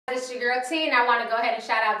it's your girl T, and I want to go ahead and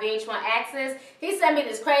shout out VH1 Access. He sent me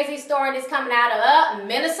this crazy story that's coming out of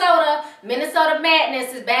Minnesota. Minnesota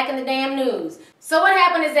madness is back in the damn news. So what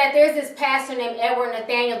happened is that there's this pastor named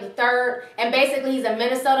Nathaniel III, and basically he's a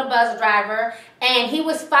Minnesota bus driver, and he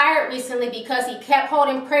was fired recently because he kept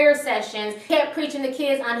holding prayer sessions, kept preaching to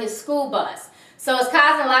kids on his school bus. So it's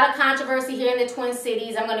causing a lot of controversy here in the Twin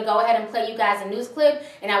Cities. I'm going to go ahead and play you guys a news clip,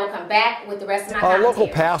 and I will come back with the rest of my commentary. A local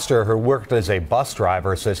pastor who worked as a bus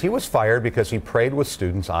driver says he was fired because he prayed with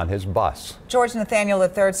students on his bus. George Nathaniel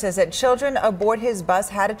III says that children aboard his bus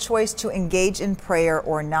had a choice to engage in prayer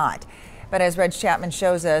or not. But as Reg Chapman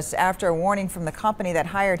shows us, after a warning from the company that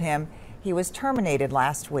hired him, he was terminated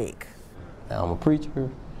last week. I'm a preacher,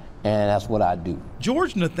 and that's what I do.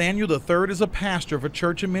 George Nathaniel III is a pastor of a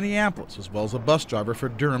church in Minneapolis, as well as a bus driver for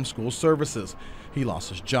Durham School Services. He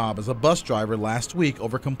lost his job as a bus driver last week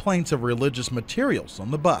over complaints of religious materials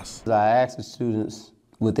on the bus. I asked the students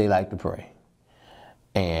would they like to pray.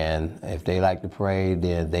 And if they like to pray,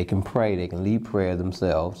 then they can pray. They can lead prayer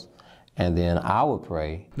themselves, and then I would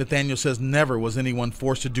pray. Nathaniel says never was anyone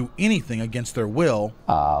forced to do anything against their will.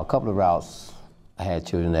 A couple of routes, I had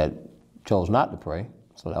children that chose not to pray.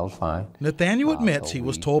 So that was fine. Nathaniel admits he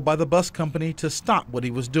was told by the bus company to stop what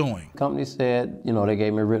he was doing. The company said, they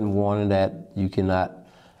gave me a written warning that you cannot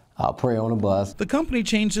pray on a bus. The company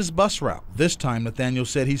changed his bus route. This time, Nathaniel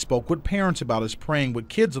said he spoke with parents about his praying with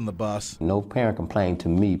kids on the bus. No parent complained to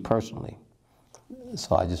me personally.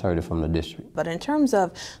 So I just heard it from the district. But in terms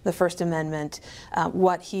of the First Amendment,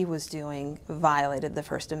 what he was doing violated the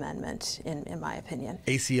First Amendment, in my opinion.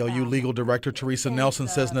 ACLU Legal Director Teresa Nelson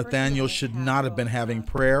says Nathaniel should not have been having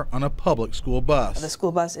prayer on a public school bus. The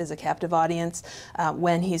school bus is a captive audience.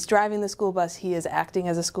 When he's driving the school bus, he is acting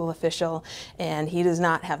as a school official, and he does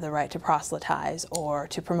not have the right to proselytize or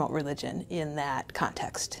to promote religion in that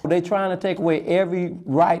context. They're trying to take away every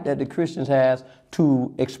right that the Christians has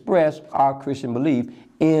to express our Christian belief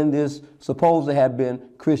in this supposed to have been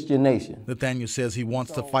Christian nation. Nathaniel says he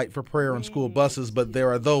wants to fight for prayer on school buses, but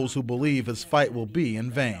there are those who believe his fight will be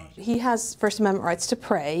in vain. He has First Amendment rights to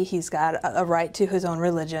pray. He's got a right to his own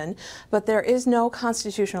religion, but there is no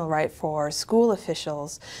constitutional right for school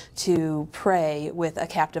officials to pray with a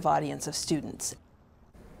captive audience of students.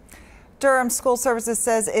 Durham School Services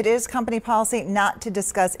says it is company policy not to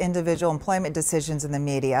discuss individual employment decisions in the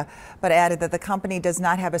media, but added that the company does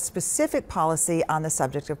not have a specific policy on the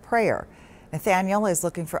subject of prayer. Nathaniel is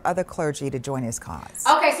looking for other clergy to join his cause.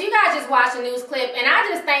 Okay, so you guys just watched a news clip, and I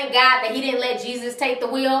just thank God that he didn't let Jesus take the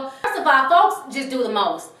wheel. First of all, folks just do the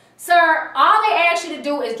most. Sir, all they ask you to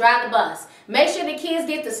do is drive the bus. Make sure the kids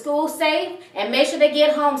get to school safe and make sure they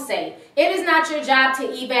get home safe. It is not your job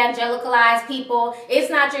to evangelicalize people.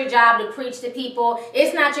 It's not your job to preach to people.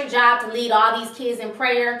 It's not your job to lead all these kids in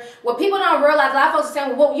prayer. What people don't realize, a lot of folks are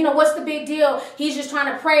saying, well, what's the big deal? He's just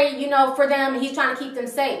trying to pray, for them, and he's trying to keep them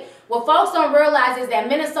safe. What folks don't realize is that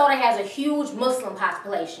Minnesota has a huge Muslim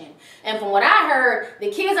population. And from what I heard, the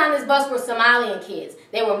kids on this bus were Somalian kids.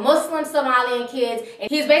 They were Muslim Somalian kids, and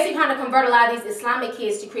he's basically trying to convert a lot of these Islamic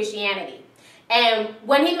kids to Christianity. And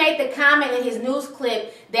when he made the comment in his news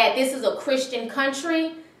clip that this is a Christian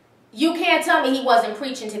country, you can't tell me he wasn't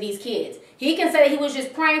preaching to these kids. He can say that he was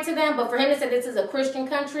just praying to them, but for him to say this is a Christian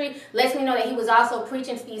country lets me know that he was also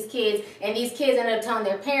preaching to these kids, and these kids ended up telling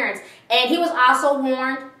their parents. And he was also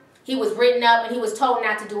warned, he was written up, and he was told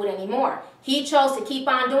not to do it anymore. He chose to keep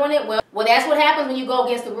on doing it. Well, that's what happens when you go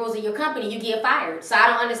against the rules of your company. You get fired. So I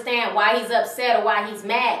don't understand why he's upset or why he's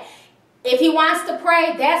mad. If he wants to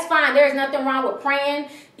pray, that's fine. There's nothing wrong with praying.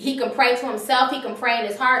 He can pray to himself. He can pray in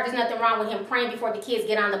his heart. There's nothing wrong with him praying before the kids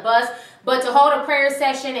get on the bus. But to hold a prayer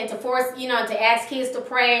session and to force, to ask kids to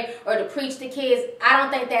pray or to preach to kids, I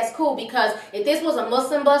don't think that's cool, because if this was a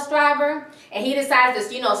Muslim bus driver and he decides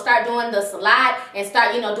to, start doing the salat and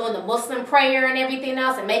start, doing the Muslim prayer and everything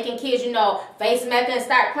else and making kids, face Mecca and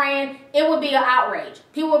start praying, it would be an outrage.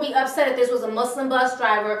 People would be upset if this was a Muslim bus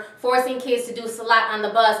driver forcing kids to do salat on the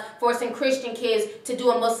bus, forcing Christian kids to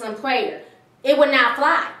do a Muslim prayer. It would not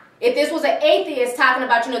fly. If this was an atheist talking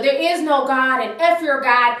about, there is no God and F your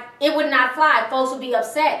God, it would not fly. Folks would be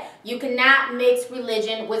upset. You cannot mix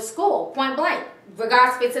religion with school, point blank,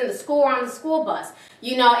 regardless if it's in the school or on the school bus.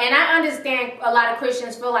 And I understand a lot of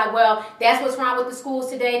Christians feel like, well, that's what's wrong with the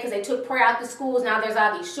schools today because they took prayer out the schools. Now there's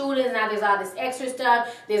all these shootings. Now there's all this extra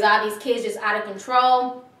stuff. There's all these kids just out of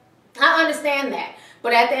control. I understand that.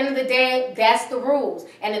 But at the end of the day, that's the rules.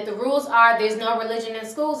 And if the rules are there's no religion in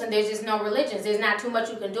schools, and there's just no religions, there's not too much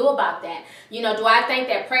you can do about that. You know, do I think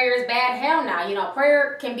that prayer is bad? Hell no. You know,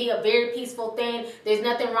 prayer can be a very peaceful thing. There's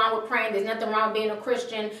nothing wrong with praying. There's nothing wrong with being a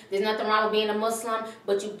Christian. There's nothing wrong with being a Muslim.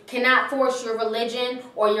 But you cannot force your religion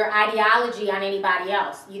or your ideology on anybody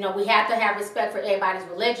else. You know, we have to have respect for everybody's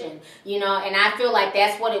religion. You know, and I feel like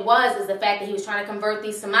that's what it was, is the fact that he was trying to convert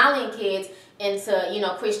these Somalian kids into, you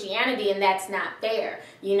know, Christianity, and that's not fair.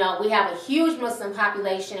 You know, we have a huge Muslim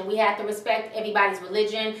population, and we have to respect everybody's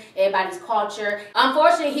religion, everybody's culture.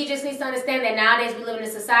 Unfortunately, he just needs to understand that nowadays we live in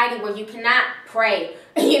a society where you cannot pray,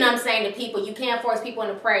 you know what I'm saying, to people. You can't force people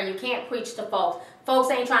into prayer. You can't preach to folks.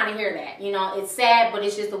 Folks ain't trying to hear that. You know, it's sad, but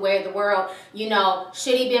it's just the way of the world. You know,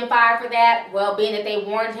 should he been fired for that? Well, being that they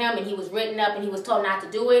warned him and he was written up and he was told not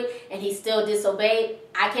to do it and he still disobeyed,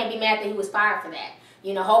 I can't be mad that he was fired for that.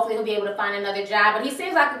 You know, hopefully he'll be able to find another job. But he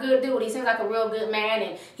seems like a good dude. He seems like a real good man,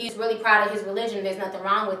 and he's really proud of his religion. There's nothing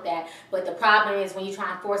wrong with that. But the problem is when you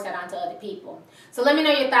try and force that onto other people. So let me know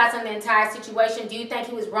your thoughts on the entire situation. Do you think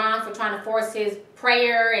he was wrong for trying to force his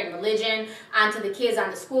prayer and religion onto the kids on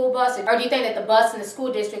the school bus? Or do you think that the bus and the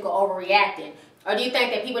school district are overreacting? Or do you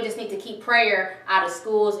think that people just need to keep prayer out of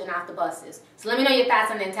schools and off the buses? So let me know your thoughts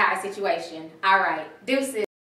on the entire situation. All right. Deuces.